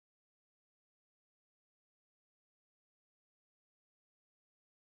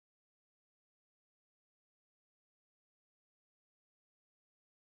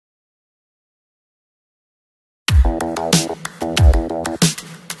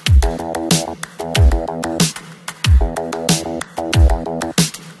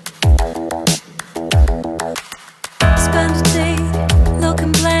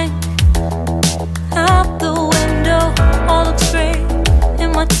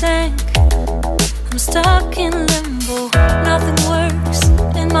tank. I'm stuck in limbo, nothing works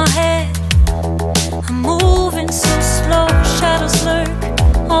in my head. I'm moving so slow, shadows lurk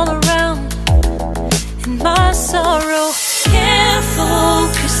all around. In my sorrow, can't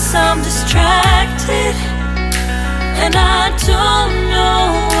focus, I'm distracted, and I don't know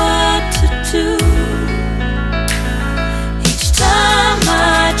what to do. Each time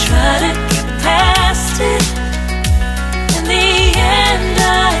I try to get past it, in the end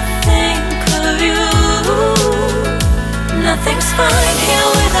I think of you. Nothing's fine here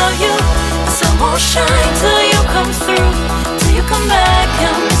without you. The sun won't shine till you come through, till you come back.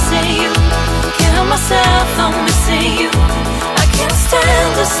 I'm missing you. Can't help myself, I'm missing you. I can't stand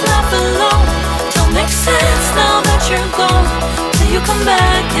this life alone. Don't make sense now that you're gone. Till you come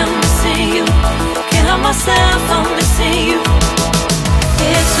back, I'm missing you. Can't help myself, I'm missing you.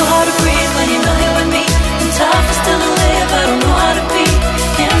 It's so hard to breathe when you're not here with me. And tough is still to live, I don't know how to be.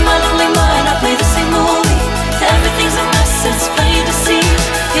 In my lonely mind, I play the same movie. Everything's a mess, it's plain to see.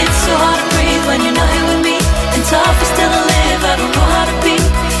 It's so hard to breathe when you're not here with me. And tough is still to live, I don't know how to be.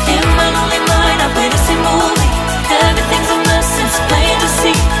 In my lonely mind, I play the same movie. Everything's a mess, it's plain to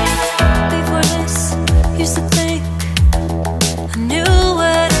see. Before this, used to think I knew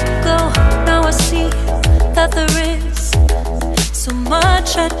where to go. Now I see that there is so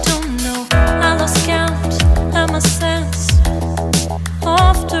much I don't know. I lost count at my sense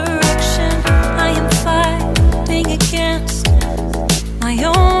of direction. I am fighting against my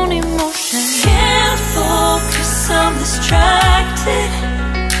own emotion. Can't focus, I'm distracted,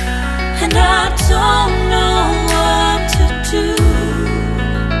 and I don't know what to do.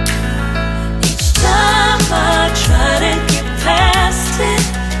 Each time I try to get past it,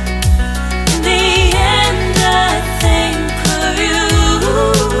 in the end I think of you.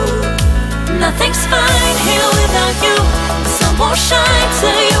 Nothing's fine here without you. The sun won't shine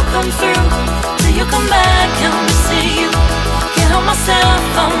till you come through, till you come back. I'm missing you. Can't help myself,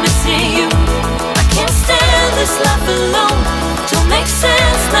 I'm missing you. I can't stand this life alone. Don't make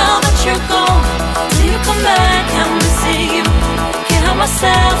sense now that you're gone. Till you come back, I'm missing you. Can't help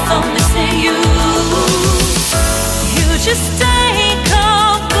myself, I'm missing you. You just take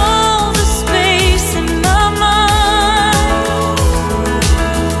up all the space in my mind.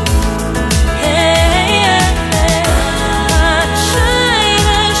 Hey, I try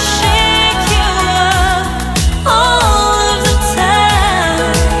to shake you up all of the time.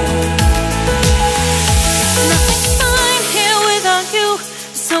 Nothing's fine here without you.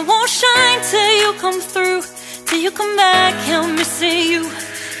 The sun won't shine till you come through, till you come back. I'm missing you.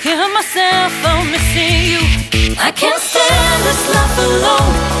 Can't help myself, I'm missing you. I can't stand this life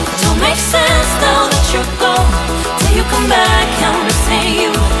alone. Don't make sense now that you're gone. Till you come back, I'm missing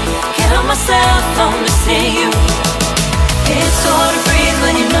you. Can't help myself, I'm missing you. It's so hard to breathe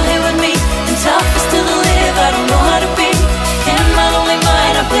when you're not here with me. And tough is still to live, I don't know how to be. In my lonely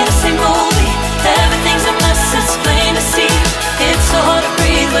mind, I play the same movie. Everything's a mess, it's plain to see. It's so hard to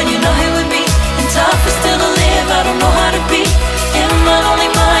breathe when you're not here with me. And tough is still to live, I don't know how to be. In my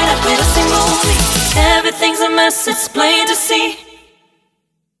lonely mind, I play the same movie. Everything's a mess, it's plain to see.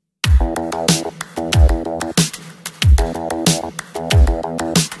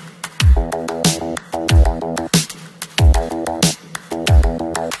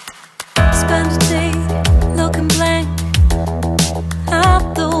 Spend a day looking blank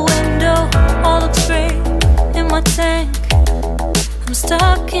out the window. All looks great in my tank. I'm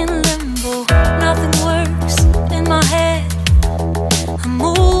stuck in limbo, nothing works in my head. I'm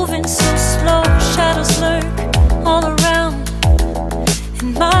moving so slow, shadows lurk all around.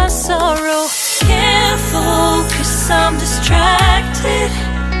 In my sorrow, can't focus, I'm distracted,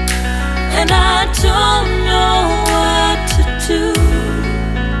 and I don't know what to do.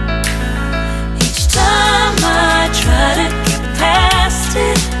 Each time I try to get past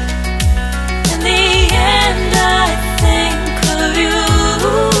it, in the end I think of you.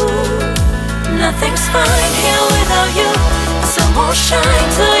 Nothing's fine here without you. The sun won't shine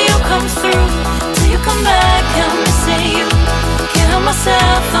till you come through, till you come back. I'm missing you. Can't help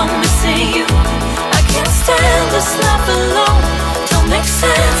myself, I'm missing you. I can't stand this life alone. Don't make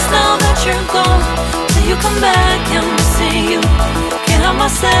sense now that you're gone. Till you come back, I'm missing you. Can't help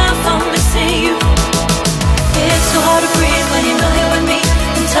myself, I'm missing you. It's so hard to breathe when you're not here with me.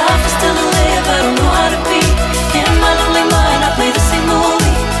 And tough is still to live, I don't know how to be. In my lonely mind, I play the same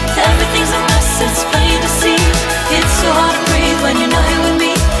movie. Everything's a mess, it's plain to see. It's so hard to breathe when you're not here with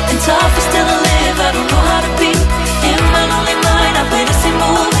me. And tough is still to live, I don't know how to be. In my lonely mind, I play the same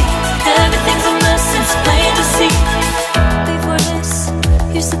movie. Everything's a mess, it's plain to see. Before this,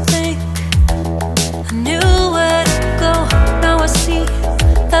 used to think I knew where to go. Now I see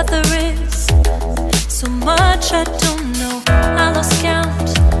that that there is so much I don't know. I lost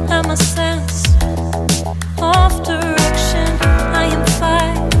count and my sense of direction. I am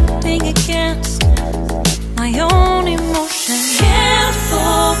fighting against my own emotion. Can't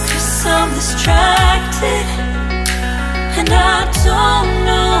focus, I'm distracted, and I don't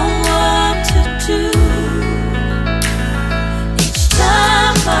know what to do. Each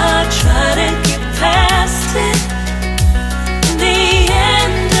time I try to get past it, in the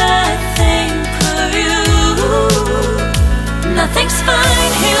end I think of you. Nothing's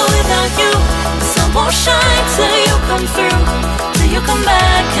fine here without you. The sun won't shine till you come through, till you come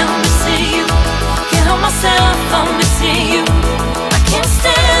back. I'm missing you. Can't help myself, I'm missing you. I can't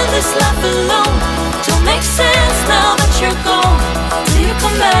stand this life alone. Don't make sense now that you're gone. Till you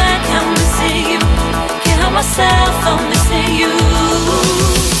come back, I'm missing you. Can't help myself, I'm missing you.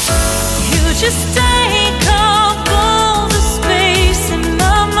 You just take up all the space in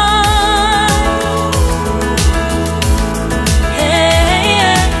my mind. Hey,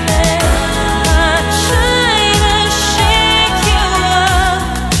 I try to shake you up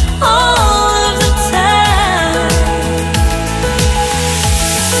all of the time.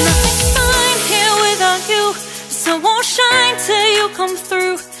 Nothing's fine here without you. The sun won't shine till you come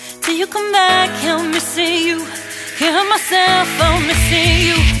through, till you come back. I'm missing you. Can't help myself, I'm missing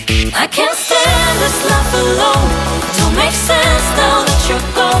you. I can't stand this life alone. It don't make sense now that you're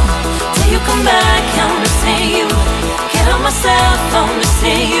gone. Till you come back, I'm missing you. Can't help myself, I'm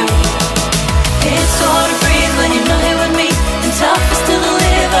missing you. It's so hard to breathe when you're not here with me, and tough is still to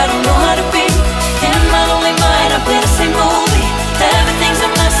live, I don't know how to be. In my lonely mind, I play the same movie. Everything's a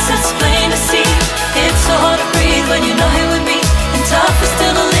mess, it's plain to see. It's so hard to breathe when you're not here with me, and tough is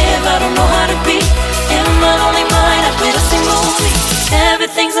still to live, I don't know how to be. In my lonely mind, I play the same movie.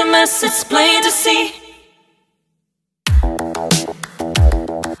 Everything's a mess, it's plain to see.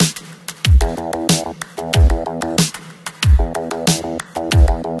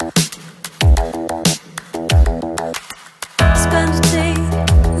 Spend a day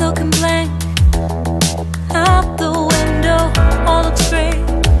looking blank out the window. All looks great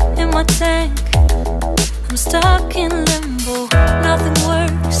in my tank. I'm stuck in limbo. Nothing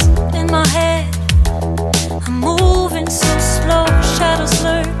works in my head. I'm moving so slow. Shadows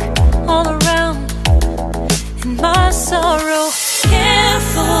lurk all around in my sorrow. Can't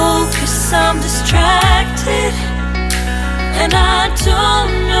focus, I'm distracted, and I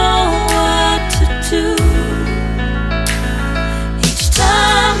don't know what to do. Each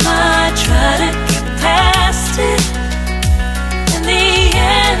time I try to get past it, in the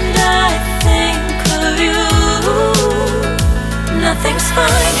end I think of you. Nothing's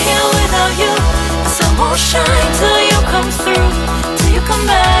fine here without you. The sun won't shine till you come through, till you come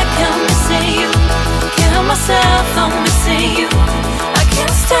back. I'm missing you. Can't help myself, I'm missing you. I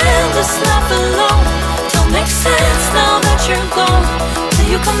can't stand this life alone. Don't make sense now that you're gone. Till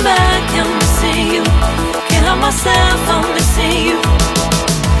you come back, I'm missing you. Can't help myself, I'm missing you.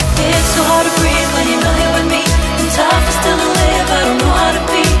 It's so hard to breathe when you're not here with me, and tough is still to live, I don't know how to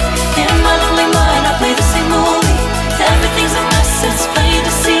be. In my lonely mind, I play the same movie. Everything's a mess, it's plain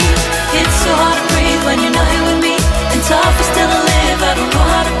to see. It's so hard to breathe when you're not here with me, and tough is still to live, I don't know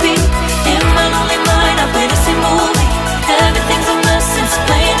how to be. In my lonely mind, I play the same movie. Everything's a mess, it's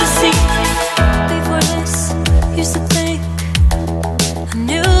plain to see. Before this, used to think I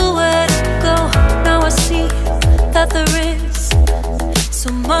knew where to go. Now I see that there is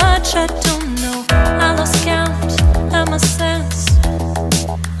so much I don't know. I lost count and my sense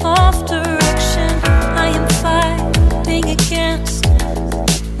of direction. I am fighting against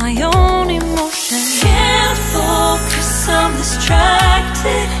my own emotion. Can't focus, I'm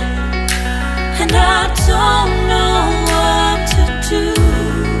distracted, and I don't know what to do.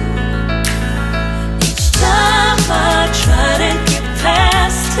 Each time I try to get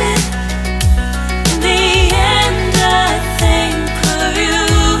past it, in the end I think of you.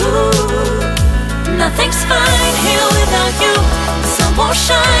 Nothing's fine here without you. The sun won't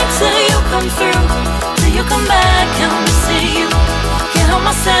shine till you come through, till you come back. I'm missing you. Can't help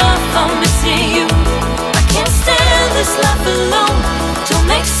myself, I'm missing you. I can't stand this life alone. Don't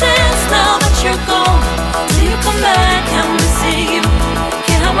make sense now that you're gone. Till you come back, I'm missing you.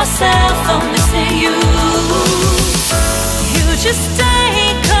 Can't help myself, I'm missing you. You just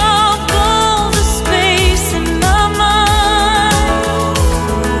take up all the space in my mind.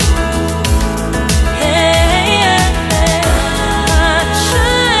 Hey, I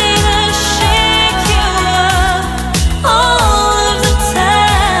try to shake you up all of the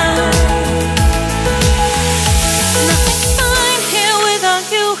time. Nothing's fine here without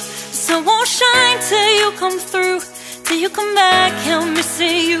you. The sun won't shine till you come through, till you come back. I'm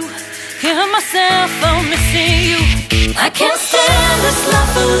missing you. I can't stand this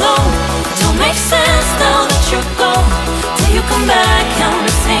life alone. Don't make sense now that you're gone. Till you come back, I'm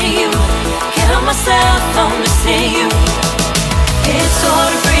missing you. Can't help myself, I'm missing you. It's so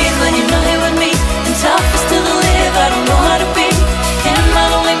hard to breathe when you're not here with me, and tough is still to live, I don't know how to be. In my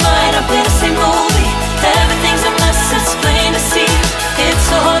lonely mind, I play the same movie. Everything's a mess, it's plain to see. It's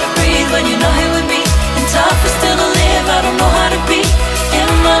so hard to breathe when you're not here with me, and tough is still to live, I don't know how to be. In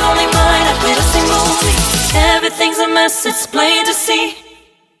my lonely mind, I play the same movie. Everything's a mess, it's plain to see.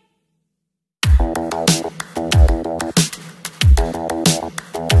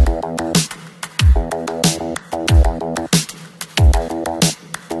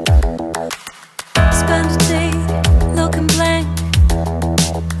 Spend a day looking blank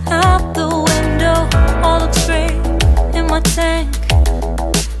out the window, all looks great in my tank.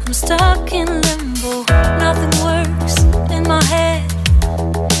 I'm stuck in limbo, nothing works in my head.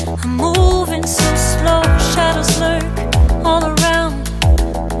 I'm moving so slow, shadows lurk all around.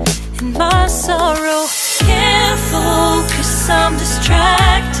 In my sorrow, can't focus, I'm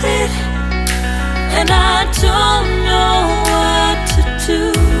distracted, and I don't know what to do.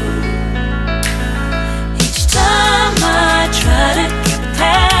 Each time I try to get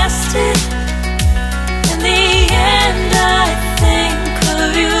past it, in the end I think of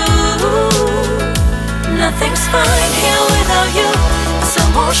you. Nothing's fine here without you. The sun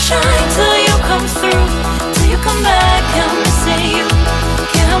won't shine till you come through. Till you come back, I'm missing you.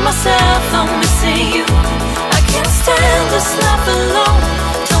 Can't help myself, I'm missing you. I can't stand this life alone.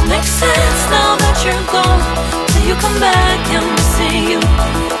 Don't make sense now that you're gone. Till you come back, I'm missing you.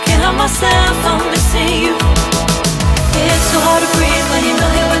 Can't help myself, I'm missing you. It's so hard to breathe when you're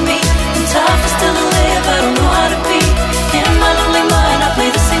not here with me, and tough is still to live, I don't know how to be. In my lonely mind, I play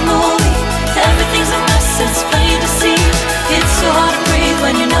the same movie. Everything's a mess, it's plain to see. It's so hard to breathe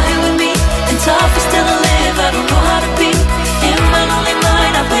when you're not here with me, and tough is still to live, I don't know how to be. In my lonely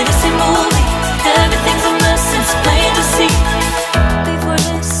mind, I play the same movie. Everything's a mess, it's plain to see. Before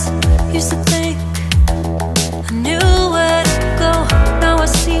this, used to think I knew where to go. Now I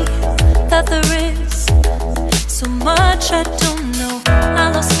see that there is so much I don't know. I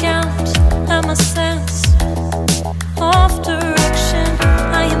lost count and my sense of direction.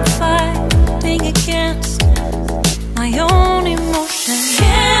 I am fighting against my own emotion.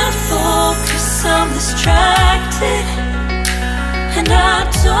 Can't focus, I'm distracted, and I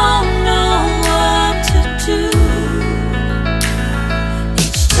don't know what to do.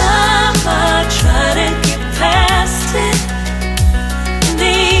 Each time I try to get past it, in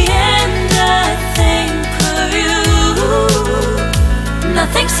the end I think of you.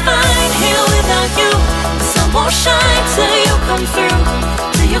 Nothing's fine here without you. The sun won't shine till you come through.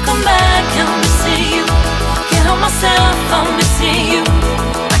 Till you come back, I'm missing you. Can't help myself, I'm missing you.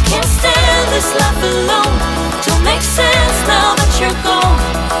 I can't stand this life alone. Don't make sense now that you're gone.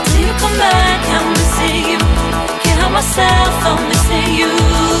 Till you come back, I'm missing you. Can't help myself, I'm missing you.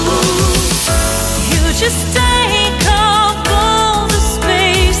 You just take up all the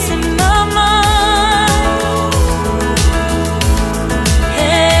space in my mind.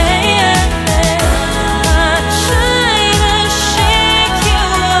 Hey, I try to shake you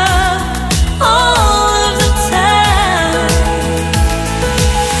up all of the time.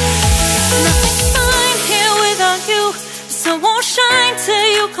 Nothing's fine here without you. The sun won't shine till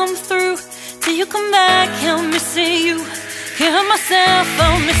you come through. Till you come back, I'm missing you. Can't help myself,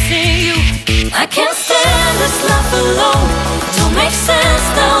 I'm missing you. I can't stand this life alone. Don't make sense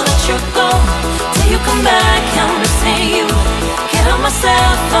now that you're gone. Till you come back, I'm missing you. Can't help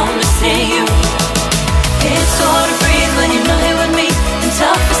myself, I'm missing you. It's so hard to breathe when you're not here with me, and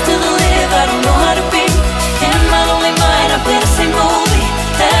tough is still to live, I don't know how to be. In my lonely mind, I play the same movie.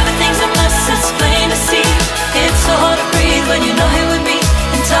 Everything's a mess, it's plain to see. It's so hard to breathe when you're not here with me,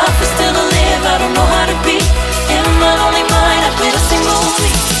 and tough is still to live, I don't know how to be. In my lonely mind, I play the same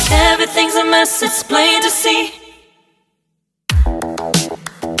movie. Everything's a mess, it's plain to see.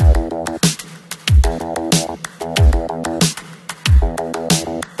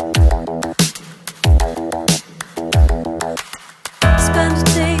 Spend a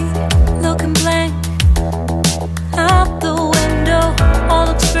day looking blank out the window, all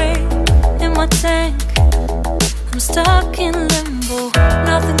looks great in my tank. I'm stuck in limbo,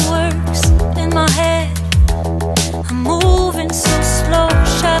 nothing works in my head. I'm moving so slow,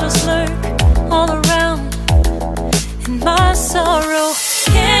 shadows lurk all around. In my sorrow,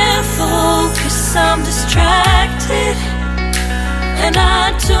 can't focus, I'm distracted, and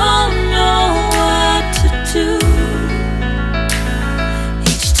I don't know what to do.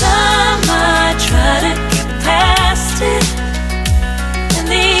 Each time I try to get past it, in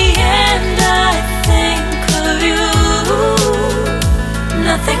the end I think of you.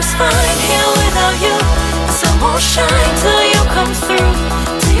 Nothing's fine here without you. The sun won't shine till you come through.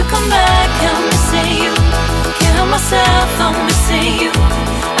 Till you come back, I'm missing you. Can't help myself, I'm missing you.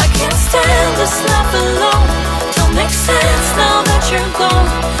 I can't stand this life alone. Don't make sense now that you're gone.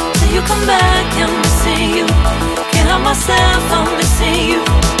 Till you come back, I'm missing you. Can't help myself, I'm missing you.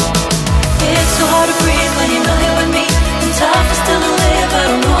 It's so hard to breathe when you're not here with me. And tough is still to live, I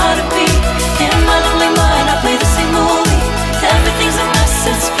don't know how to be. In my lonely mind, I play the same movie. Everything's a mess,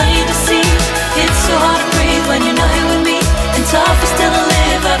 it's plain to see. It's so hard to breathe when you're not here with me. And tough is still to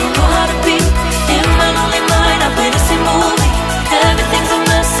live, I don't know how to be. In my lonely mind, I play the same movie. Everything's a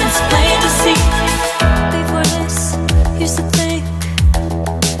mess, it's plain to see. Before this, used to think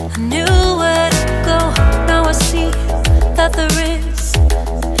I knew where to go. Now I see that there is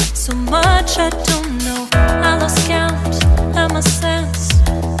so much I don't know. I lost count at my sense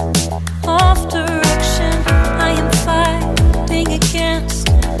of direction. I am fighting against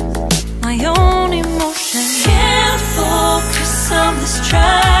my own emotion. Can't focus, I'm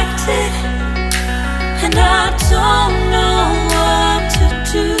distracted, and I don't know what to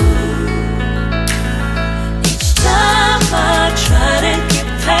do. Each time I try to get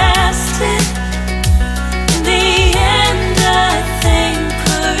past it, in the end I think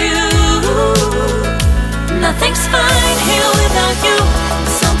of you. Nothing's fine here without you.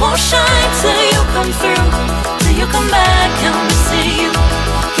 The sun won't shine till you come through. Till you come back, I'm missing you.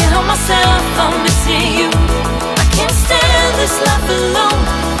 Can't help myself, I'm missing you. I can't stand this life alone.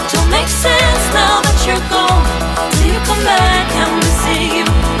 Don't make sense now that you're gone. Till you come back, I'm missing you.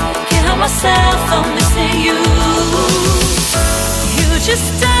 Can't help myself, I'm missing you. You just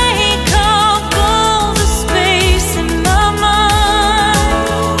take up all the space in my mind.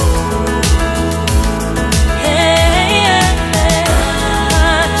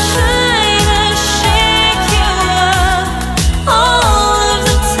 I try to shake you up all of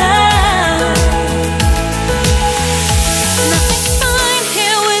the time. Nothing's fine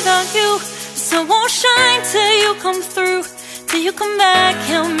here without you. The sun won't shine till you come through. Till you come back,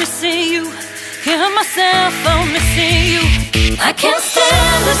 I'm missing you. Can't help myself, I'm missing you. I can't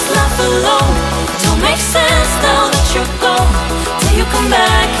stand this life alone. Don't make sense now that you're gone. Till you come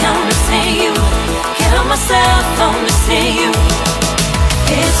back, I'm missing you. Can't help myself, I'm missing you.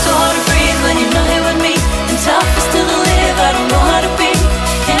 It's so hard to breathe when you're not here with me. And tough is still to live, I don't know how to be.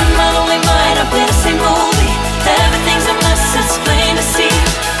 In my lonely mind, I play the same movie. Everything's a mess, it's plain to see.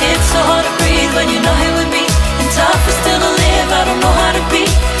 It's so hard to breathe when you're not here with me. And tough is still to live, I don't know how to be.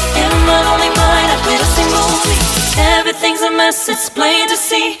 In my lonely mind, I play the same movie. Everything's a mess, it's plain to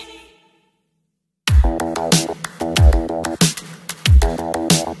see.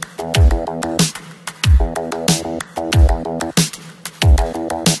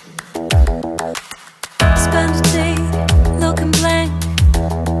 Spend a day looking blank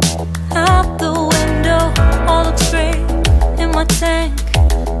out the window. All looks great in my tank.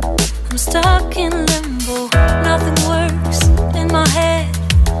 I'm stuck in limbo. Nothing works in my head.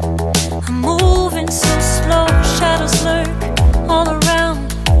 I'm moving so slow. Shadows lurk all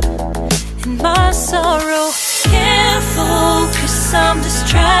around in my sorrow. Can't focus, I'm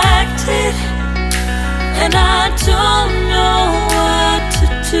distracted, and I don't know what to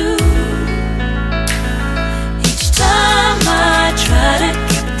do. Each time I try to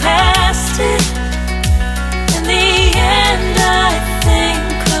get past it, in the end I think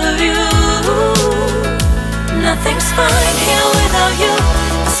of you. Nothing's fine here without you.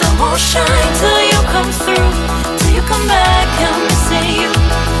 The sun won't shine till you come through. Till you come back, I'm missing you.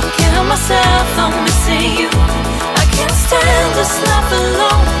 Can't help myself, I'm missing you. I can't stand this life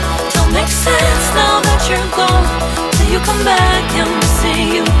alone. Don't make sense now that you're gone. Till you come back, I'm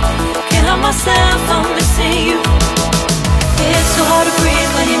missing you. Can't help myself, I'm missing you. It's so hard to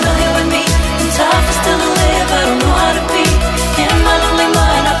breathe when you're not here with me. And tough is still to live, I don't know how to be. In my lonely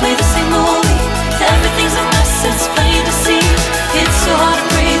mind, I play the same movie. Everything's a mess, it's plain to see. It's so hard to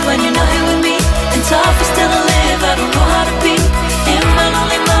breathe when you're not here with me. And tough is still to live, I don't know how to be. In my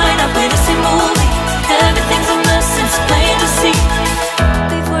lonely mind, I play the same movie. Everything's a mess, it's plain to see.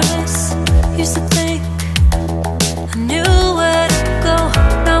 Before this, used to think I knew where to go.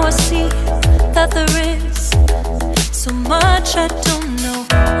 Now I see that there is so much I don't know.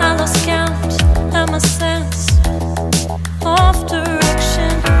 I lost count at my sense of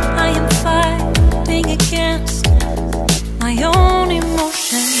direction. I am fighting against my own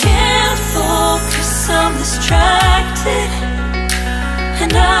emotion. Can't focus, I'm distracted,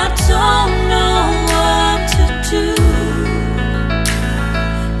 and I don't know what to do.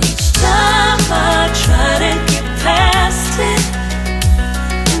 Each time I try to get past it,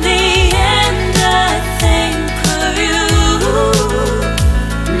 in the end I think of you.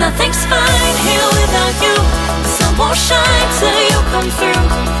 won't shine till you come through,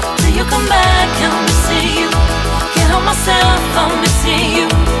 till you come back. I'm missing you. Can't help myself, I'm missing you.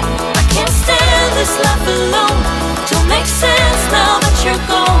 I can't stand this life alone. Don't make sense now that you're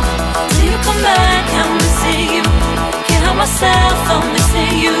gone. Till you come back, I'm missing you. Can't help myself, I'm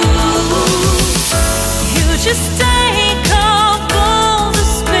missing you. You just take up all the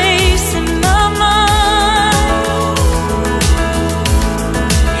space in my mind.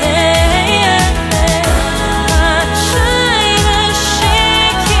 Hey, I try to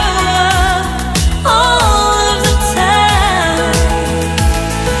shake you up all of the time.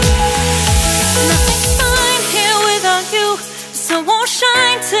 Nothing's fine here without you. The sun won't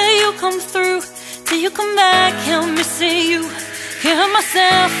shine till you come through, till you come back. I'm missing you. Can't help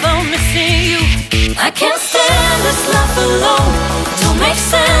myself, I'm missing you. I can't stand this life alone. Don't make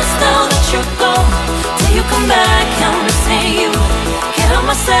sense now that you're gone. Till you come back, I'm missing you. Can't help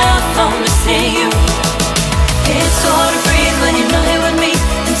myself, I'm missing you. It's so hard to breathe when you're not here with me,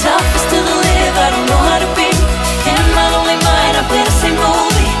 and tough is still to live, I don't know how to be. In my lonely mind, I play the same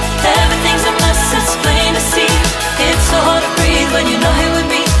movie. Everything's a mess, it's plain to see. It's so hard to breathe when you're not here with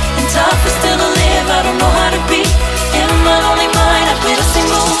me, and tough is still to live, I don't know how to be. In my lonely mind, I play the same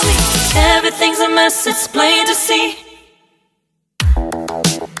movie. Everything's a mess, it's plain to see.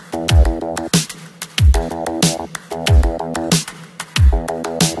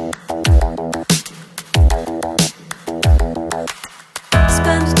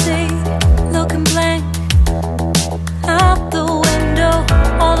 Spend a day looking blank out the window,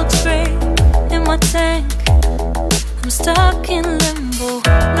 all looks great in my tank. I'm stuck in limbo,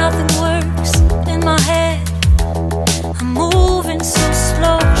 nothing works in my head. I'm moving so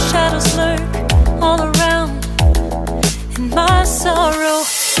slow, shadows lurk all around in my sorrow.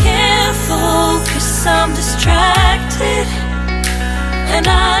 Can't focus, I'm distracted, and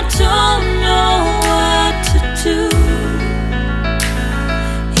I don't know what to do.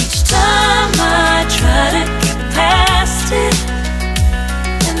 Each time I try to get past it,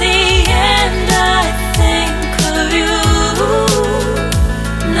 in the end I think of you.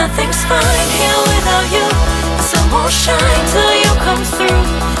 Nothing's fine here without you. The sun won't shine till you come through,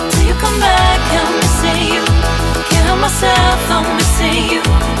 till you come back. I'm missing you. Can't help myself, I'm missing you.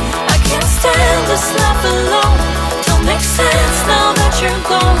 I can't stand this life alone. Don't make sense now that you're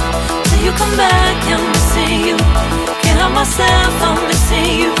gone. Till you come back, I'm missing you. Can't help myself, I'm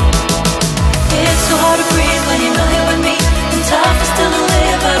missing you. It's so hard to breathe when you're not here with me, and tough is still to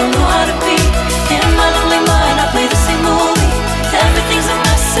live, I don't know how to be. In my lonely mind, I play the same movie. Everything's a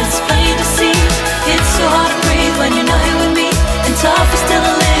mess, it's plain to see. It's so hard to breathe when you're not here with me, and tough is still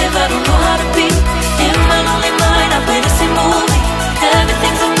to live, I don't know how to be. In my lonely mind, I play the same movie.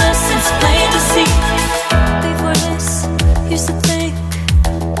 Everything's a mess, it's plain to see. Before this, used to think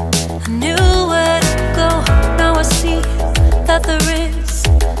I knew where to go. Now I see that there is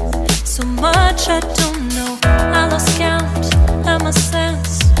so much I don't know. I lost count and my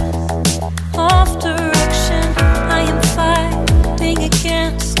sense of direction. I am fighting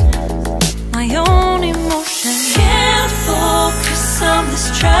against my own emotion. Can't focus, I'm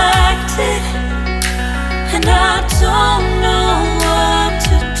distracted, and I don't know what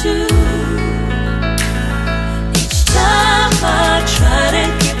to do. Each time I try to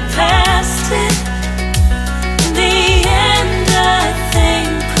get past it, in the end I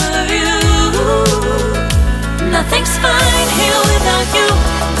think of you. Nothing's fine here without you.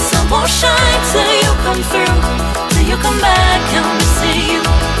 The sun won't shine till you come through, till you come back. I'm missing you.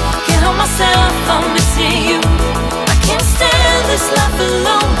 Can't help myself, I'm missing you. I can't stand this life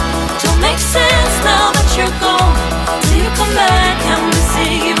alone. Don't make sense now that you're gone. Till you come back, I'm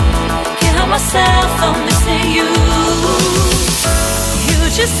missing you. Can't help myself, I'm missing you. You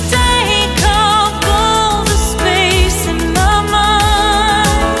just take up all the space in my mind.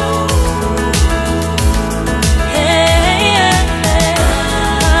 Hey,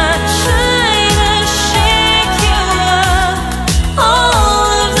 I try to shake you up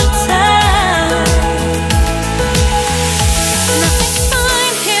all of the time. Nothing's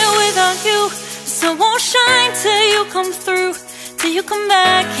fine here without you. The sun won't shine till you come through, till you come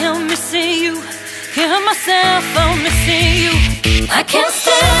back. I'm missing you. Can't help myself, I'm missing you. I can't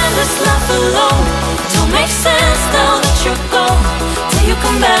stand this life alone. Don't make sense now that you're gone. Till you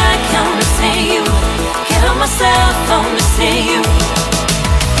come back, I'm missing you. Can't help myself, I'm missing you.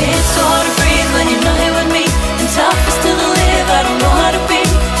 It's so hard to breathe when you're not here with me, and tough is still to live, I don't know how to be.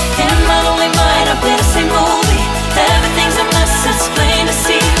 In my lonely mind, I play the same movie. Everything's a mess, it's plain to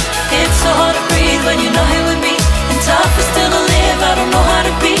see. It's so hard to breathe when you're not here with me, and tough is still to live, I don't know how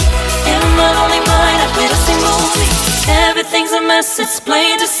to be. In my lonely mind, I play the same movie. Everything's a mess, it's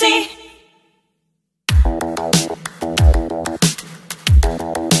plain to see.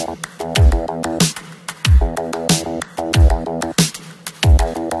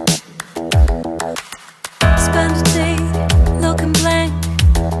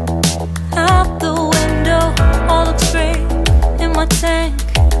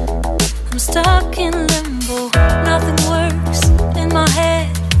 stuck in limbo, nothing works in my head.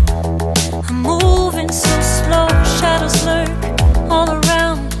 I'm moving so slow, shadows lurk all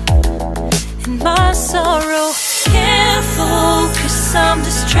around in my sorrow. Can't focus, I'm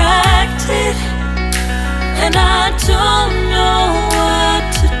distracted, and I don't know what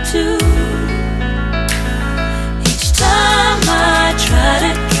to do. Each time I try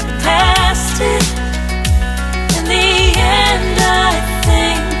to get past it, in the end I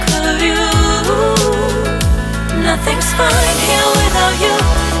think of you. Nothing's fine here without you.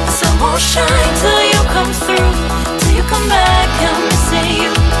 The sun won't shine till you come through, till you come back. I'm missing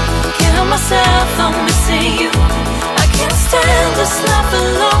you. Can't help myself, I'm missing you. I can't stand this life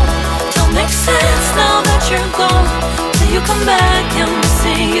alone. Don't make sense now that you're gone. Till you come back, I'm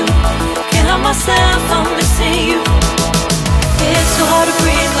missing you. Can't help myself, I'm missing you. It's so hard to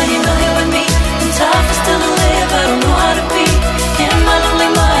breathe when you're not here with me. And tough is still to live, I don't know how to be. In my lonely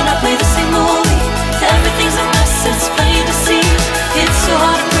mind, I play the same movie. Everything's a mess, it's plain to see. It's so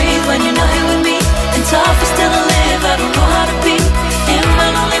hard to breathe when you're not here with me. And tough is still to live, I don't know how to be. In my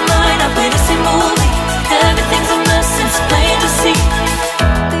lonely mind, I play the same movie. Everything's a mess, it's plain to see.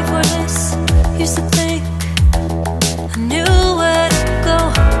 Before this, used to think I knew where to go.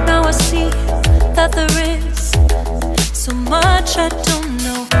 Now I see that there is so much I don't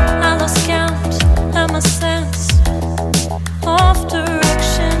know. I lost count at my sense of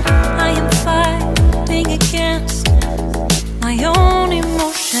direction. I am fighting against my own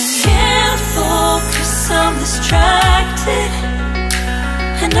emotion. Can't focus, I'm distracted,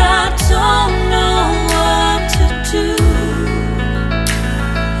 and I don't know what to do.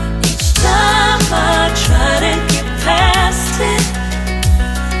 Each time I try to get past it,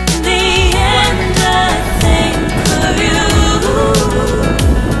 in the end I think of you.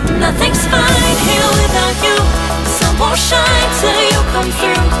 Nothing's fine here without you. The sun won't shine till you come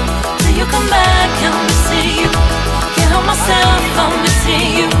through, till you come back. I'm missing you. Can't help myself, I'm missing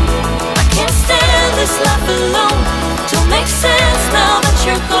you. I can't stand this life alone. Don't make sense now that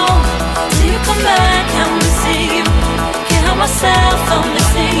you're gone. Till you come back, I'm missing you. Can't help myself, I'm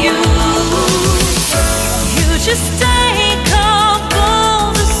missing you. You just take up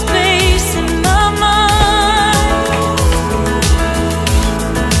all the space in my mind.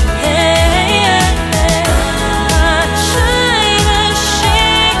 Yeah, I try to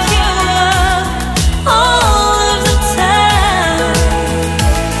shake you up all of the time.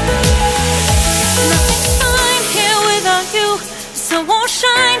 Nothing's fine here without you. The sun won't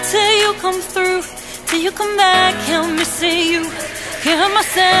shine till you come through, till you come back. I'm missing you. Can't help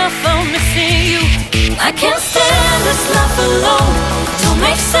myself, I'm missing you. I can't stand this life alone. Don't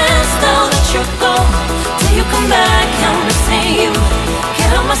make sense now that you're gone. Till you come back, I'm missing you.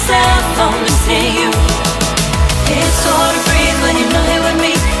 Can't help myself, I'm missing you. It's so hard to breathe when you're not here with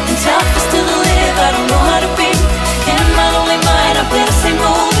me. And tough is still to live, I don't know how to be. In my lonely mind, I play the same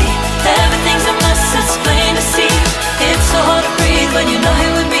movie. Everything's a mess, it's plain to see. It's so hard to breathe when you're not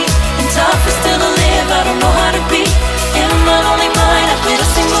here with me. And tough is still to live, I don't know how to be. In my lonely mind, I play the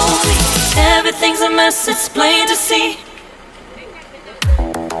same movie. Everything's a mess, it's plain to see.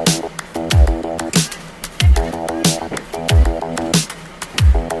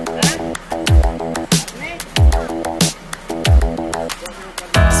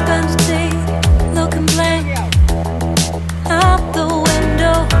 Spend a day looking blank out the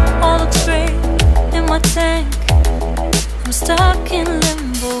window, all looks great in my tank. I'm stuck in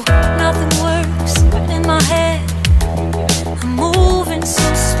limbo, nothing works in my head. I'm moving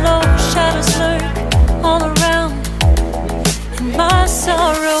so slow, shadows lurk all around in my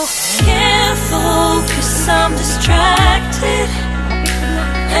sorrow. Can't focus, I'm distracted,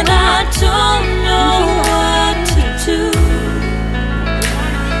 and I don't know what to do.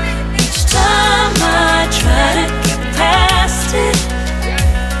 Each time I try to get past it,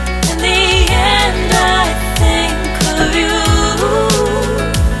 in the end I think of you.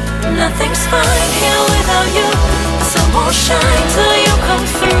 Nothing's fine here without you. The sun won't shine till you come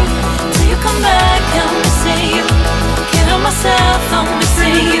through, till you come back. I'm missing you. Can't help myself, I'm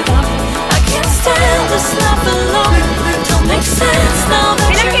missing you. I can't stand this life alone. Don't make sense now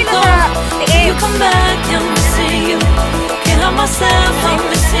that you're gone. Till you come back, I'm missing you. Can't help myself, I'm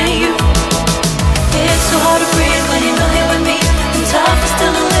missing you. It's so hard to breathe when you're not here with me. And tough is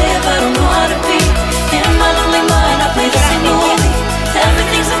still to live, I don't know how to be. In my lonely mind, I play the same movie.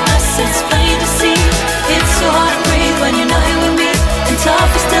 Everything's a mess, it's plain to see. It's so hard to breathe when you're not here with me. And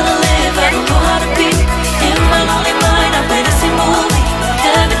tough is still to live, I don't know how to be. In my lonely mind, I play the same movie.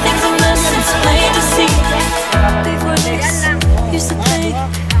 Everything's a mess, it's plain to see. Before this, used to think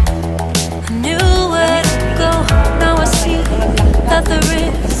I knew where to go. Now I see that there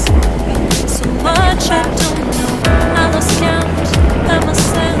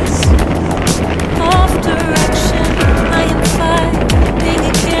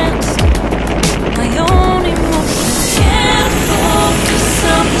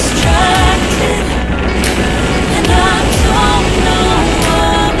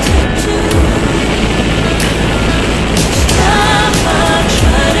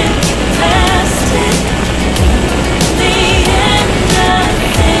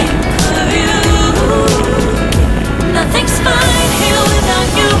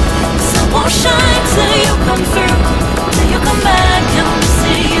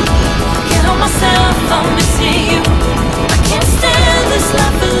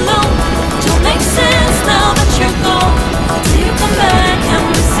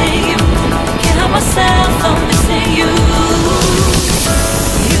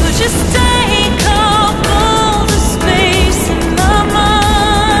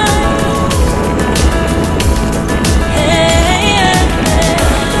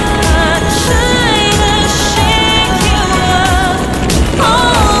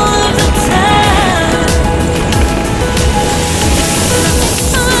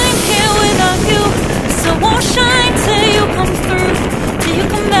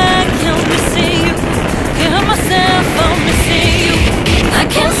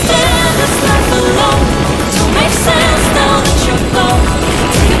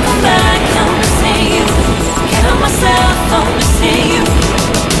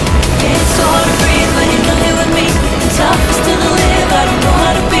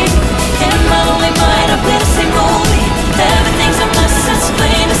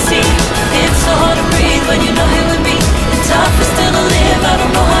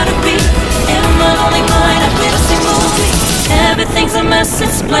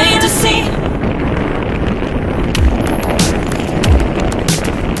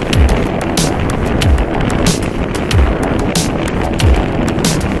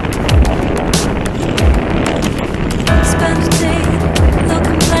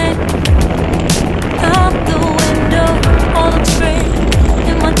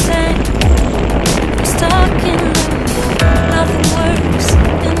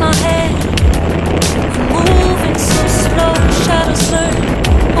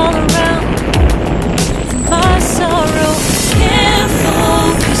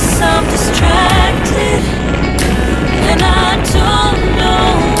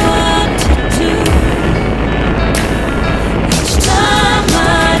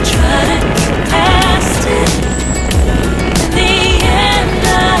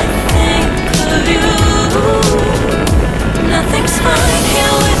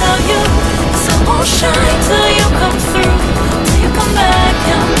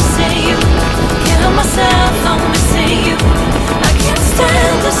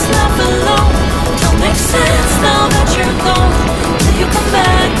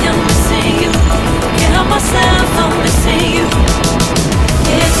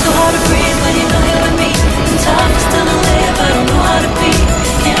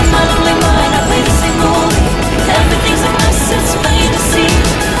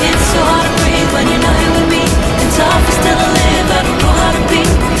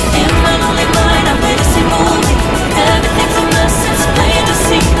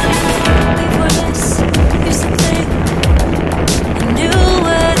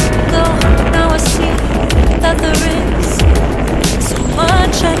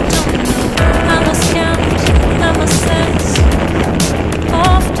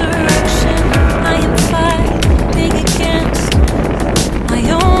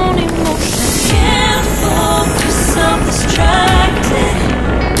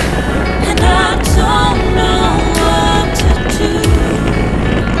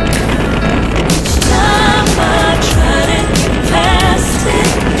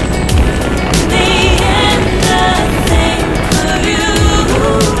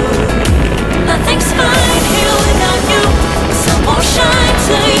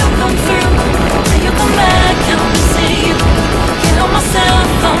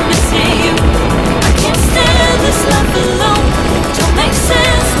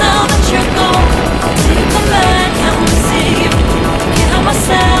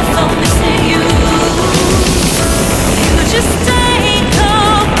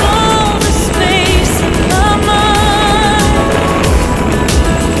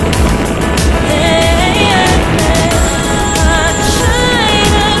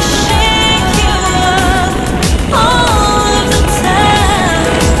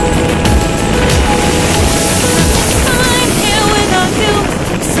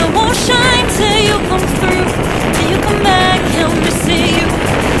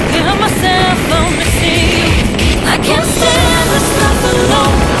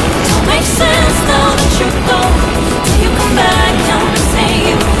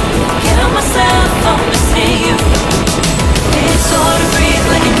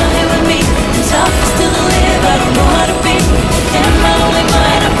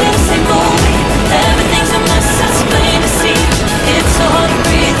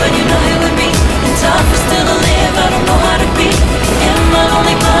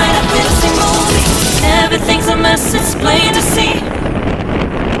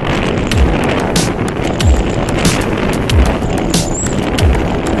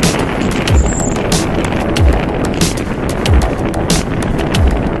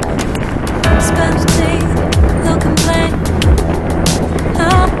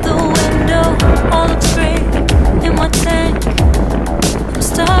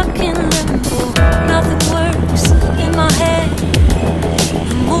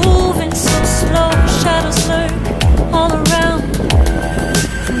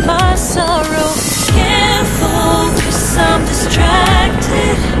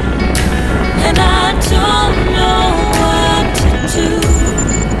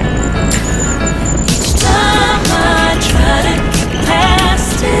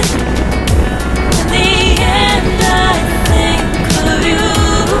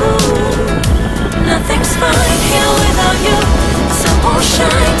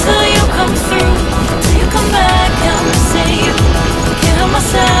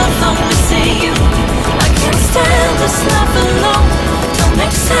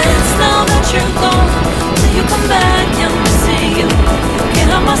you're gone. Till you come back, I'm missing you. Can't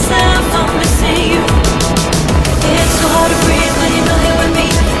help myself, I'm missing you. It's so hard to breathe when you're not here with me.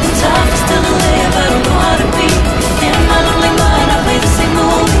 And tough is still to live, I don't know how to be. In my lonely mind, I play the same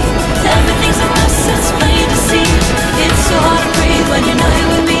movie. Everything's a mess, it's plain to see. It's so hard to breathe when you're not here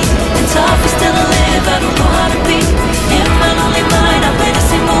with me. And tough is still to live, I don't know how to be. In my lonely mind, I play the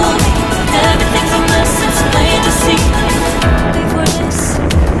same movie. Everything's a mess, it's plain to see. Before this,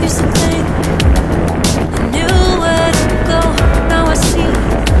 used to think I knew where to go. Now I see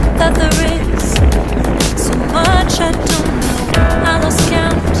that there is so much I don't know. I lost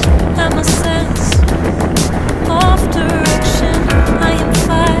count and my sense of direction. I am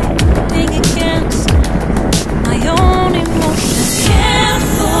fighting against my own emotions. Can't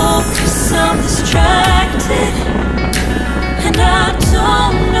focus, I'm distracted, and I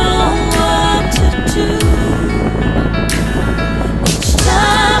don't know what to do. Each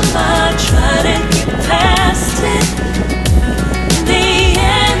time I try to get past it, in the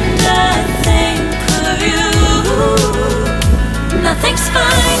end I think of you. Nothing's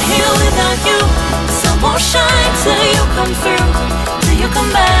fine here without you. The sun won't shine till you come through. Till you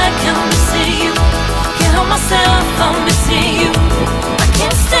come back, I'm missing you. Can't help myself, I'm missing you. I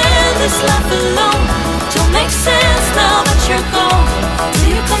can't stand this life alone. Don't make sense now that you're gone. Till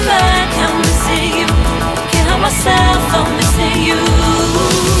you come back, I'm missing you. Can't help myself, I'm missing you.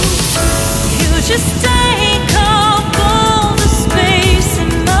 You just take up all the space in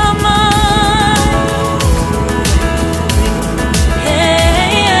my mind.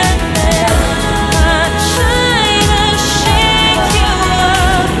 Yeah, I try to shake you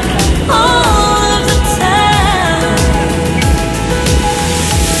up all of the time.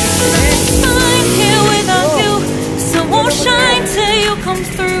 It's fine here without you. The sun won't shine till you come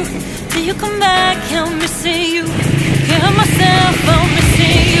through. Till you come back, I'm missing you. Can't help myself, I'm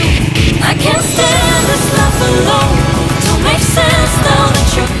missing you. I can't stand this life alone. Don't make sense now that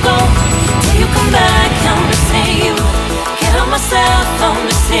you're gone. Till you come back, I'm missing you. Can't help myself, I'm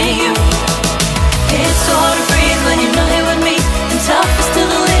missing you. It's so hard to breathe when you're not here with me. And tough is still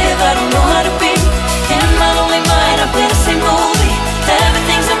to live, I don't know how to be. In my lonely mind, I play the same movie.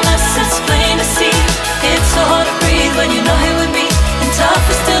 Everything's a mess, it's plain to see. It's so hard to breathe when you're not here with me. And tough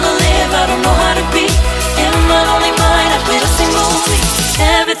is still to live, I don't know how to be. In my lonely mind, I play the same movie.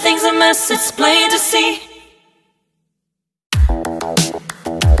 Everything's a mess, it's plain to see.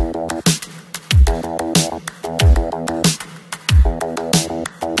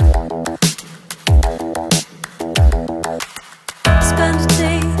 Spend a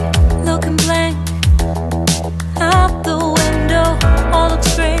day looking blank out the window. All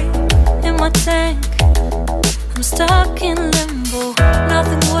looks great in my tank. I'm stuck in limbo.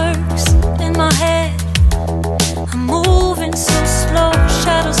 Nothing works in my head. I'm moving so slow.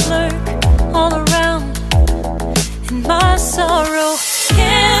 Shadows lurk all around in my sorrow.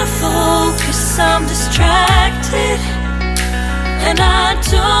 Can't focus, I'm distracted, and I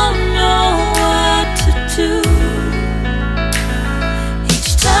don't know what to do.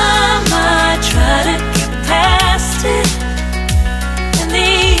 Each time I try to get past it, in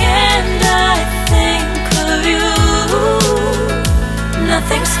the end I think of you.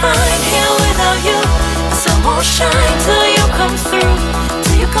 Nothing's fine here without you. The sun won't shine till you come through.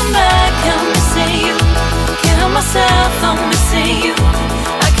 Till you come back, I'm missing you. Can't help myself, I'm missing you.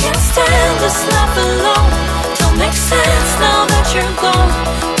 I can't stand this life alone. Don't make sense now that you're gone.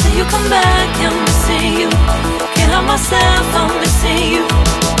 Till you come back, I'm missing you. Can't help myself, I'm missing you.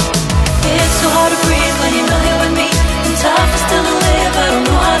 It's so hard to breathe when you're not here with me. And tough is still to live, I don't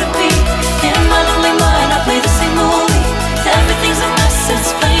know how to be. In my lonely mind, I play the same movie. Everything's a mess, it's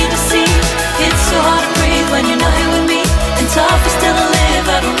plain to see. It's so hard to breathe when you're not here with me. And tough is still to live,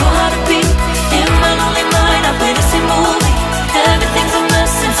 I don't know how to be. In my lonely mind, I play the same movie. Everything's a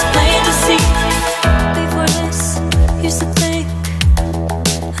mess, it's plain to see. Before this, used to think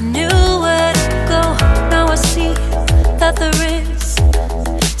I knew where to go. Now I see that there is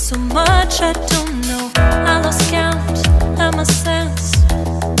so much I don't know. I lost count and my sense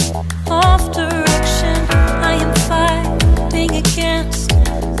of direction. I am fighting against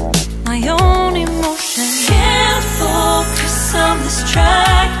my own emotions. Can't focus, I'm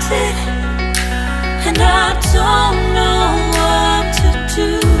distracted, and I don't know what to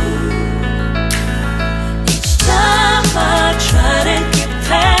do. Each time I try to get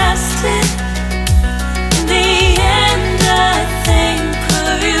past it, in the end I think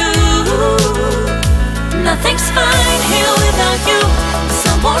of you. Nothing's fine here without you. The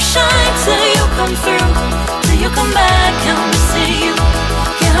sun won't shine till you come through. Till you come back, I'm missing you.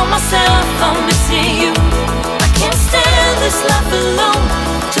 Can't help myself, I'm missing you. I can't stand this life alone.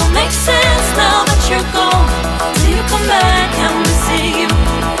 Don't make sense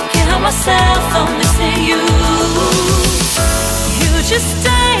just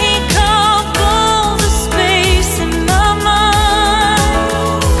take up all the space in my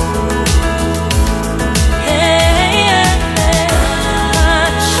mind. Hey, I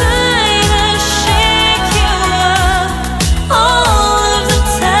try to shake you up all of the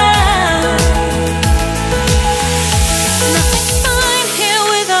time. Nothing's fine here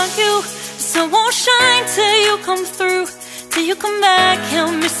without you. The sun won't shine till you come through. Till you come back,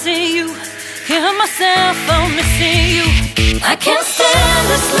 I'm missing you. Can't hurt myself, I'm missing you. I can't stand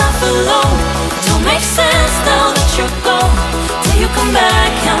this life alone. It don't make sense now that you're gone. Till you come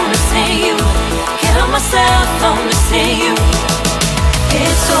back, I'm missing you. Can't help myself, I'm missing you.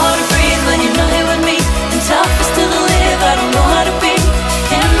 It's so hard to breathe when you're not here with me, and tough is still to live, I don't know how to be.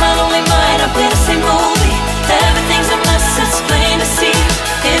 In my lonely mind, I play the same movie. Everything's a mess, it's plain to see.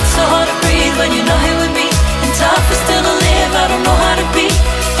 It's so hard to breathe when you're not here with me, and tough is still to live, I don't know how to be.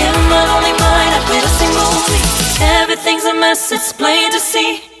 In my lonely mind, I play the same movie. Everything's a mess, it's plain to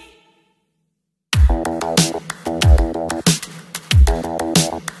see.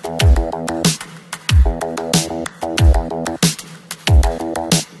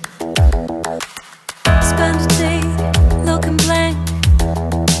 Spend a day looking blank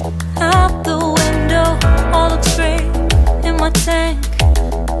out the window, all looks great in my tank.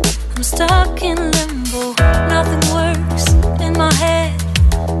 I'm stuck in limbo, nothing works in my head.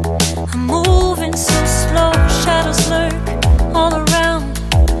 I'm moving so slow, shadows lurk all around.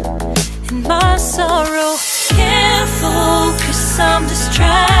 In my sorrow, can't focus, I'm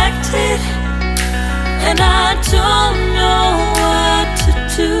distracted, and I don't know what to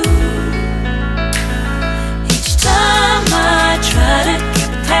do. Each time I try to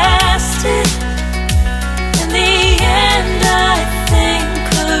get past it, in the end I think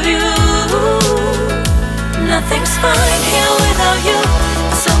of you. Nothing's fine here without you.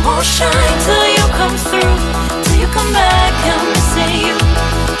 The sun won't shine till you come through. Till you come back, I'm missing you.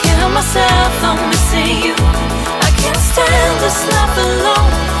 Can't help myself, I'm missing you. I can't stand this life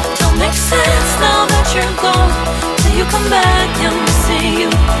alone. Don't make sense now that you're gone. Till you come back, I'm missing you.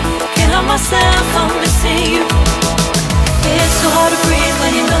 Can't help myself, I'm missing you. It's so hard to breathe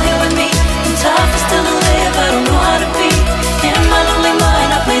when you're not here with me, and tough is still to live, I don't know how to be. In my lonely mind,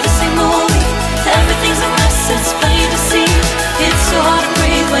 I play the same movie. Everything's a mess, it's plain to see. It's so hard to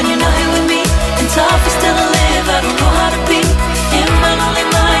breathe when you're not here with me, and tough is still to live, I don't know how to be. In my lonely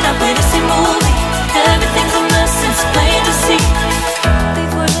mind, I play the same movie. Everything's a mess, it's plain to see.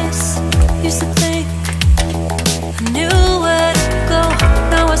 Before this, used to think I knew where to go.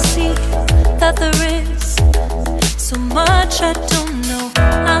 Now I see that there is so much I don't know.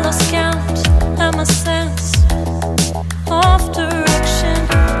 I lost count and my sense of direction.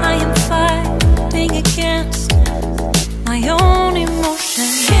 I am fighting against my own emotion.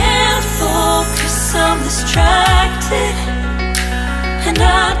 Can't focus, I'm distracted, and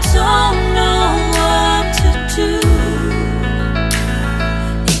I don't know what to do.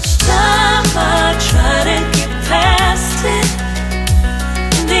 Each time I try to get past it,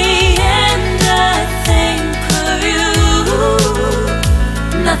 in the end I think of you.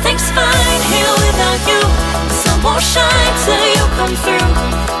 Nothing's fine here without you. The sun won't shine till you come through.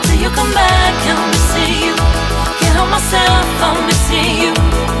 Till you come back, I'm missing you. Can't help myself, I'm missing you.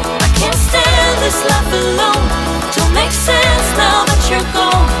 I can't stand this life alone. Don't make sense now that you're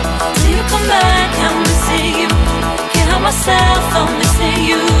gone. Till you come back, I'm missing you. Can't help myself, I'm missing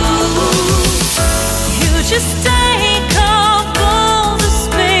you. You just take up all the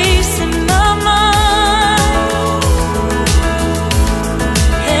space in my mind.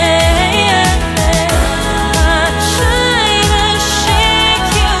 Hey, I try to shake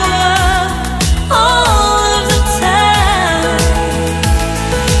you up all of the time.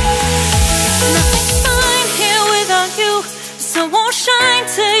 Nothing's fine here without you. The sun won't shine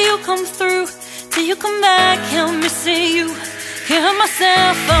till you come through. Till you come back, I'm missing you. Can't hurt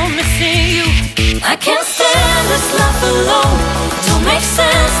myself, I'm missing you. I can't stand this life alone. It don't make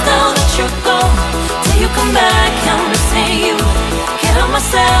sense now that you're gone. Till you come back, I'm missing you. Can't help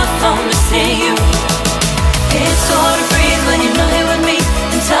myself, I'm missing you. It's so hard to breathe when you're not here with me,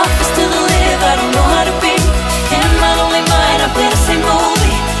 and tough is still to live, I don't know how to be. In my lonely mind, I play the same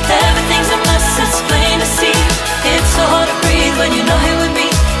movie. Everything's a mess, it's plain to see. It's so hard to breathe when you're not here with me,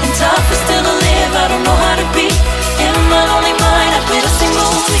 and tough is still to live, I don't know how to be. In my lonely mind, I play the same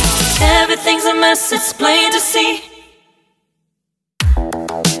movie. Everything's a mess, it's plain to see.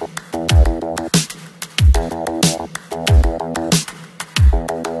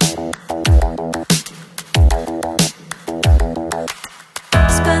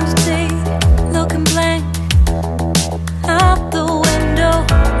 Spend a day looking blank out the window,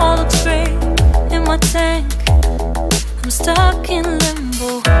 all looks great in my tank. I'm stuck in limbo.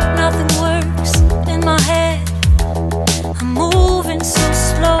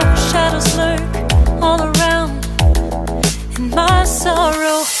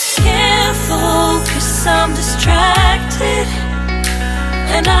 distracted,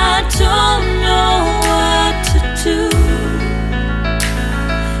 and I don't know what to do.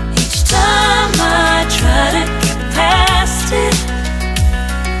 Each time I try to get past it,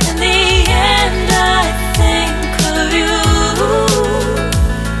 in the end I think of you.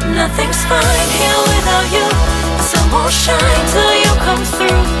 Nothing's fine here without you. The sun won't shine till you come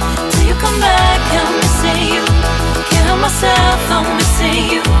through, till you come back. I'm missing you. Can't help myself, I'm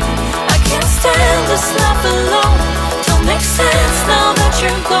missing you. I can't stand this life alone. Don't make sense now that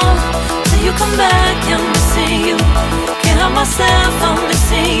you're gone. Till you come back, I'm missing you. Can't help myself, I'm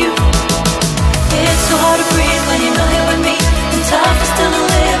missing you. It's so hard to breathe when you're not here with me. And tough is still to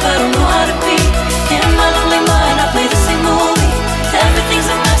live, I don't know how to be. In my lonely mind, I play the same movie. Everything's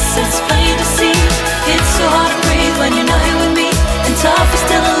a mess, it's plain to see. It's so hard to breathe when you're not here with me. And tough is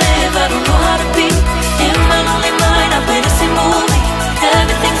still to live, I don't know how to be. In my lonely mind, I play the same movie.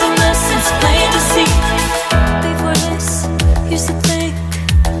 Everything's a mess, it's plain to see. Before this, used to think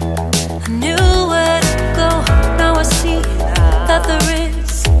I knew where to go. Now I see that there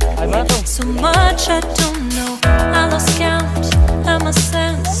is so much I don't know. I lost count and my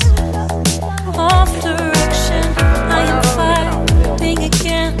sense of direction. I am fighting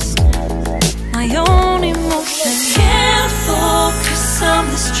against my own emotion. Can't focus, I'm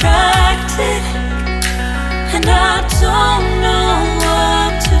distracted, and I don't know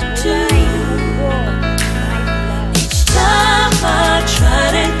what to do. Each time I try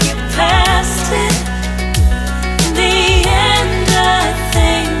to get past it, in the end I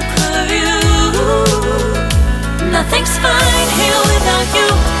think of you. Nothing's fine here without you.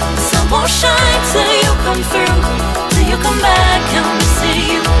 The sun won't shine till you come through, till you come back. I'm missing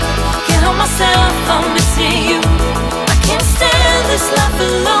you. Can't help myself, I'm missing you. I can't stand this life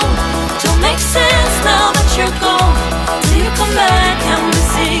alone. Don't make sense now that you're gone. Till you come back, I'm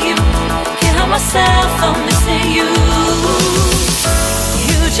missing you. Can't help myself, I'm missing you.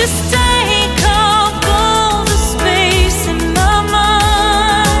 You just take up all the space in my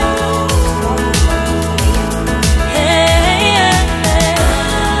mind. Hey,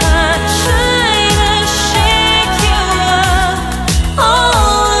 I try to shake you up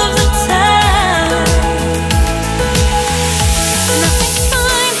all of the time. Nothing's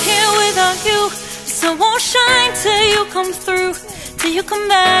fine here without you. The sun won't shine till you come through, till you come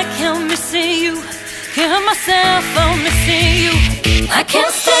back. I'm missing you. Can't help myself, I'm missing you. I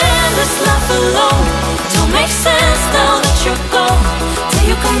can't stand this life alone. Don't make sense now that you're gone. Till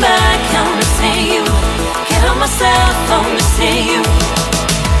you come back, I'm missing you. Can't help myself, I'm missing you.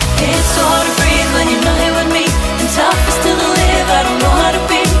 It's so hard to breathe when you're not here with me. And tough is still to live, I don't know how to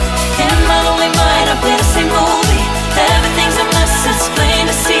be. In my lonely mind, I play the same movie. Everything's a mess, it's plain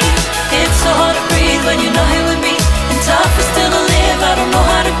to see. It's so hard to breathe when you're not here with me. And tough is still to live, I don't know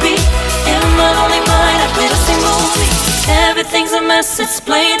how to be. In my lonely mind, I play the same movie. Everything's a mess, it's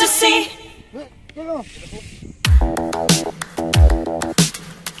plain to see.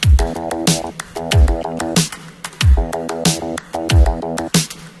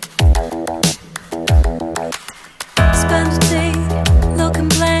 Spend a day looking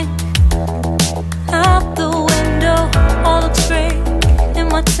blank out the window. All looks great in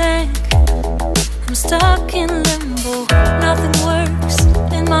my tank. I'm stuck in limbo. Nothing works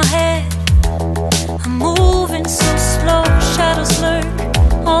in my head. I'm moving so slow. Shadows lurk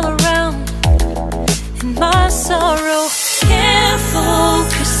all around in my sorrow. Can't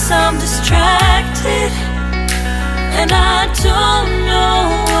focus, I'm distracted, and I don't know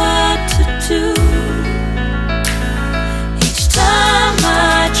what to do. Each time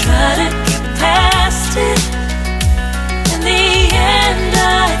I try to get past it, in the end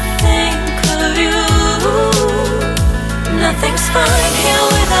I think of you. Nothing's fine here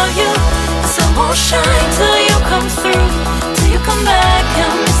without you. The sun won't shine till you come through, till you come back.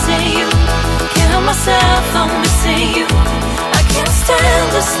 I'm missing you. Can't help myself, I'm missing you. I can't stand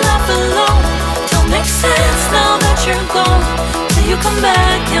this life alone. Don't make sense now that you're gone. Till you come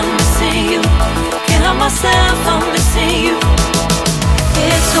back, I'm missing you. Can't help myself, I'm missing you.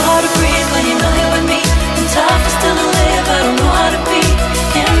 It's so hard to breathe when you're not here with me. And tough is still to live, I don't know how to be.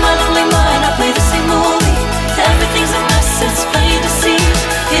 In my lonely mind, I play the same movie. Everything's a mess, it's plain to see.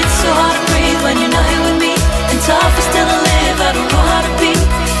 It's so hard to breathe when you're not here with me. And tough is still to live, I don't know how to be.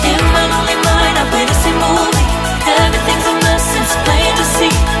 In my lonely mind, I play the same movie. Everything's a mess, it's plain to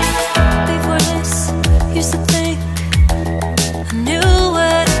see. Before this, used to think I knew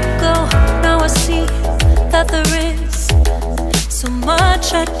where to go. Now I see that there is so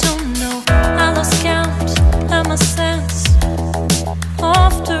much I don't know. I lost count and my sense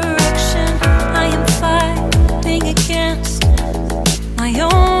of direction. I am fighting against my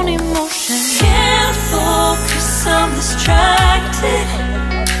own emotion. Can't focus,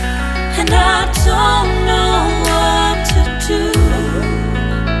 and I don't know what to do.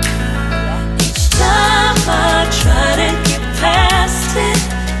 Each time I try to get past it,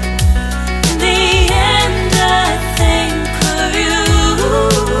 in the end I think of you.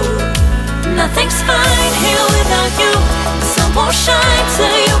 Nothing's fine here without you. The sun won't shine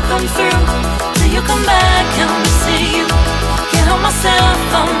till you come through, till you come back. I'm missing you. Can't help myself,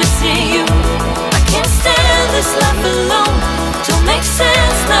 I'm missing you. I can't stand this life alone. Don't make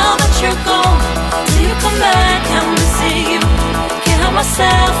sense now that you're gone. Till you come back, I'm missing you. Can't help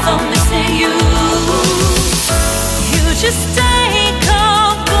myself, I'm missing you. You just take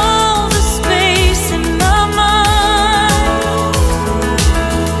up all the space in my mind.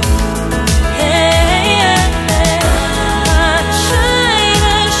 Yeah, I try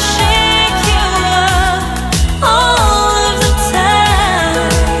to shake you up all of the time.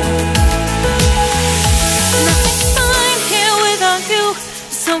 Nothing's fine here without you.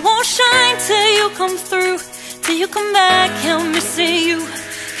 The sun won't shine till you come through, till you come back. I'm missing you.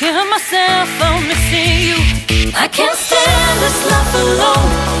 Can't help myself, I'm missing you. I can't stand this life alone.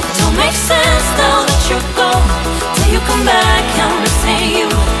 It don't make sense now that you're gone. Till you come back, I'm missing you.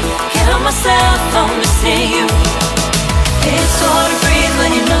 Can't help myself, I'm missing you. It's so hard to breathe when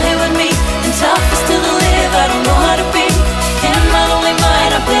you're not here with me, and tough is still to live, I don't know how to be. In my lonely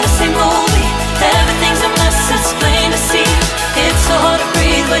mind, I play the same movie. Everything's a mess, it's plain to see. It's so hard to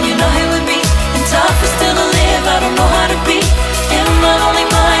breathe when you're not here with me, and tough is still to live, I don't know how to be. In my lonely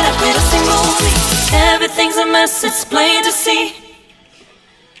mind, I play the same movie. Everything's a mess, it's plain to see.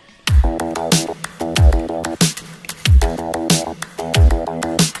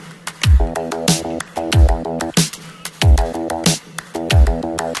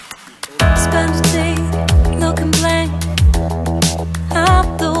 Spend a day looking blank out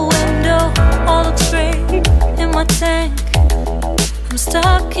the window, all looks great in my tank. I'm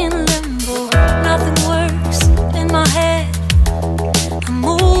stuck in limbo, nothing works in my head. I'm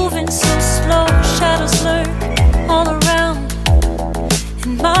moving so slow, shadows lurk all around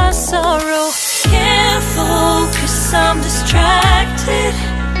in my sorrow. Can't focus, I'm distracted,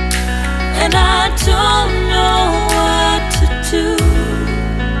 and I don't know what to do.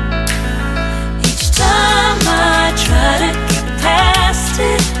 Each time I try to get past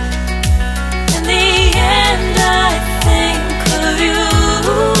it, in the end I think of you.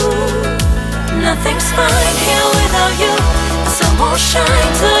 Nothing's fine here without you. The sun won't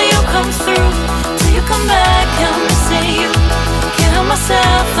shine till you come through, till you come back. I'm missing you. Can't help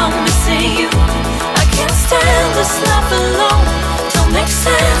myself, I'm missing you. I can't stand this life alone. Don't make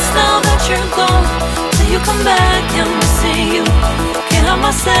sense now that you're gone. Till you come back, I'm missing you. Can't help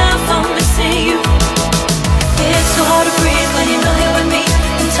myself, I'm missing you. It's so hard to breathe when you're not here with me,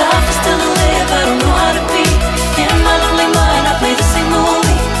 and tough is still to live, I don't know how to be. In my lonely mind, I play the same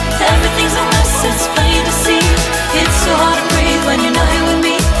movie. Everything's a mess, it's plain to see. It's so hard to breathe when you're not here with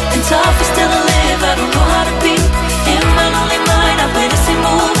me, and tough is still to live, I don't know how to be. In my lonely mind, I play the same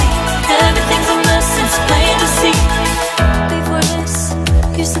movie. Everything's a mess, it's plain to see. Before this,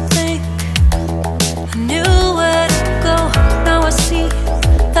 used to think I knew where to go. Now I see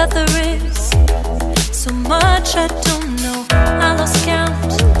that there is so much I don't know. I lost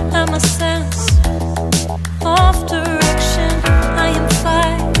count and my sense of direction. I am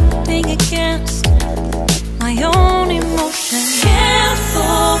fighting against my own emotion. Can't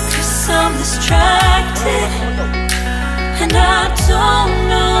focus, I'm distracted, and I don't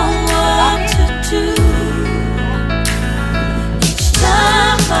know what to do. Each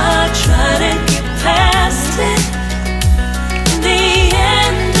time I try to get past it, in the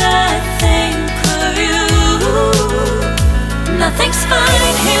end I think of you. Nothing's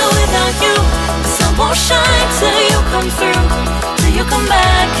fine here without you. The sun won't shine till you come through, till you come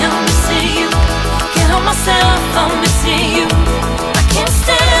back. I'm missing you. Can't help myself, I'm missing you. I can't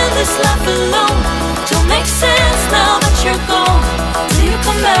stand this life alone. Don't make sense now that you're gone. Till you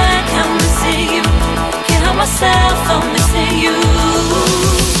come back, I'm missing you. Can't help myself, I'm missing you.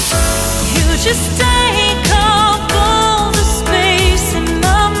 You just take up all the space in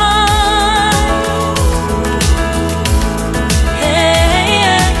my mind.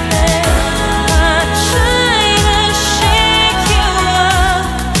 Yeah, I try to shake you up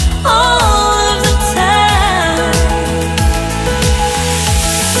all of the time.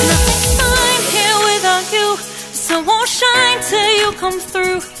 Nothing's fine here without you. The sun won't shine till you come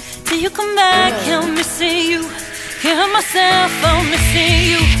through, till you come back. I'm missing you. Can't help myself, I'm missing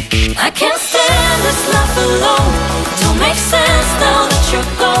you. I can't stand this life alone. Don't make sense now that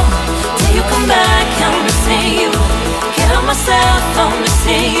you're gone. Till you come back, I'm missing you. Can't help myself, I'm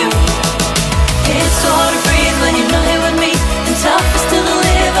missing you. It's so hard to breathe when you're not here with me, and tough is still to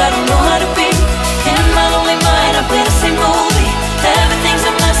live, I don't know how to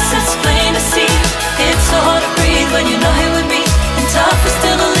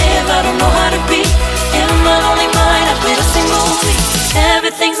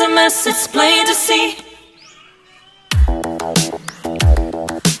Everything's a mess, it's plain to see.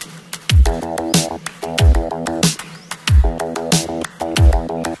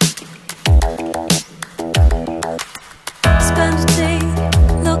 Spend a day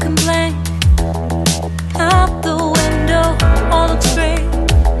looking blank out the window, all looks great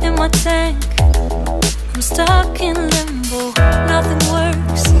in my tank. I'm stuck in limbo, nothing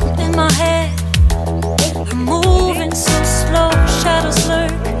works in my head. I'm moving so slow, shadows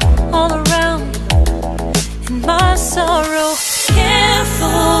lurk all around in my sorrow. Can't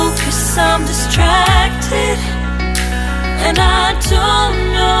focus, I'm distracted, and I don't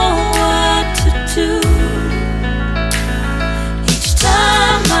know what to do. Each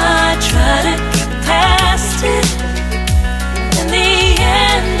time I try to get past it, in the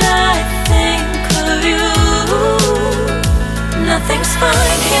end I think of you. Nothing's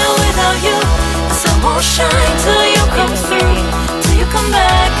fine here without you. The sun won't shine till you come through, till you come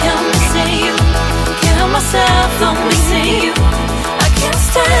back. I'm missing you. Can't help myself, I'm missing you. I can't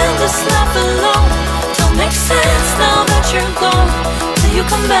stand this life alone. Don't make sense now that you're gone. Till you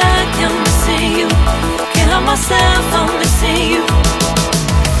come back, I'm missing you. Can't help myself, I'm missing you.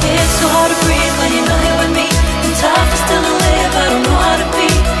 It's so hard to breathe when you're not here with me. And tough is still to live, I don't know how to be.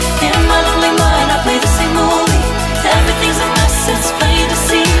 In my lonely mind, I play the same movie. Everything's a mess, it's plain to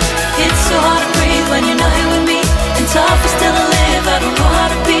see. It's so hard to breathe when you're not here with me. And tough is still to live, I don't know how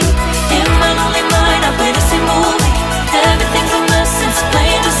to be. In my lonely mind, I play the same movie. Everything's a mess, it's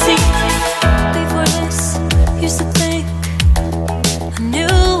plain to see. Before this, used to think I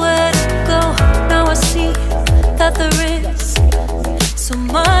knew where to go. Now I see that there is so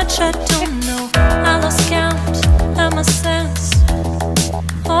much I don't know. I lost count and my sense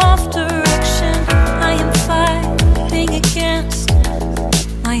of direction. I am fighting against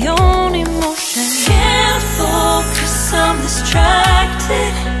my own emotion. Can't focus, I'm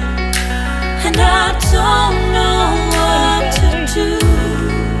distracted, and I don't know what to do.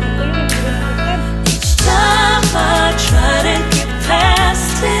 Each time I try to get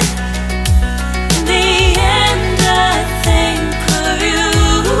past it, in the end I think of you.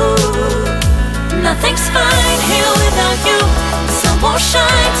 Nothing's fine here without you. The sun won't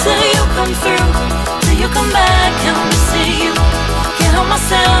shine till you come through, till you come back. I'm missing you. Can't help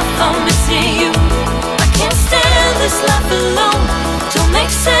myself, I'm missing you. I can't stand this life alone. Don't make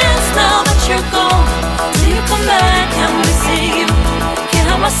sense now that you're gone. Till you come back, I'm missing you. Can't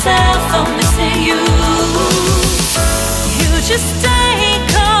help myself, I'm missing you. You just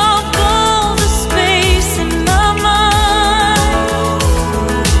take up all the space in my mind.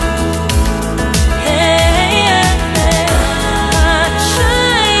 Hey, I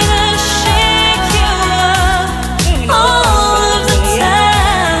try to shake you up all of the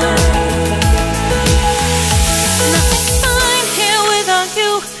time. Nothing's fine here without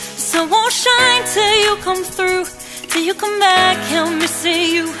you. The sun won't shine till you come through, till you come back. I'm missing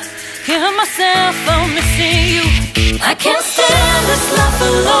you. Can't help myself, I'm missing you. I can't stand this life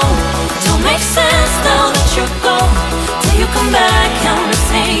alone. Don't make sense now that you're gone. Till you come back, I'm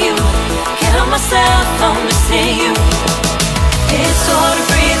missing you. Can't help myself, I'm missing you. It's so hard to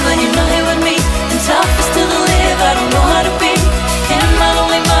breathe when you're not here with me. And tough is still to live, I don't know how to be. In my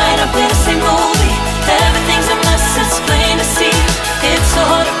lonely mind, I play the same movie. Everything's a mess, it's plain to see. It's so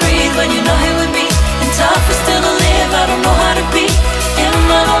hard to breathe when you're not here with me. And tough is still to live, I don't know how to be. In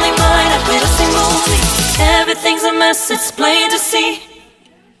my lonely mind, I play the same movie. Everything's a mess, it's plain to see.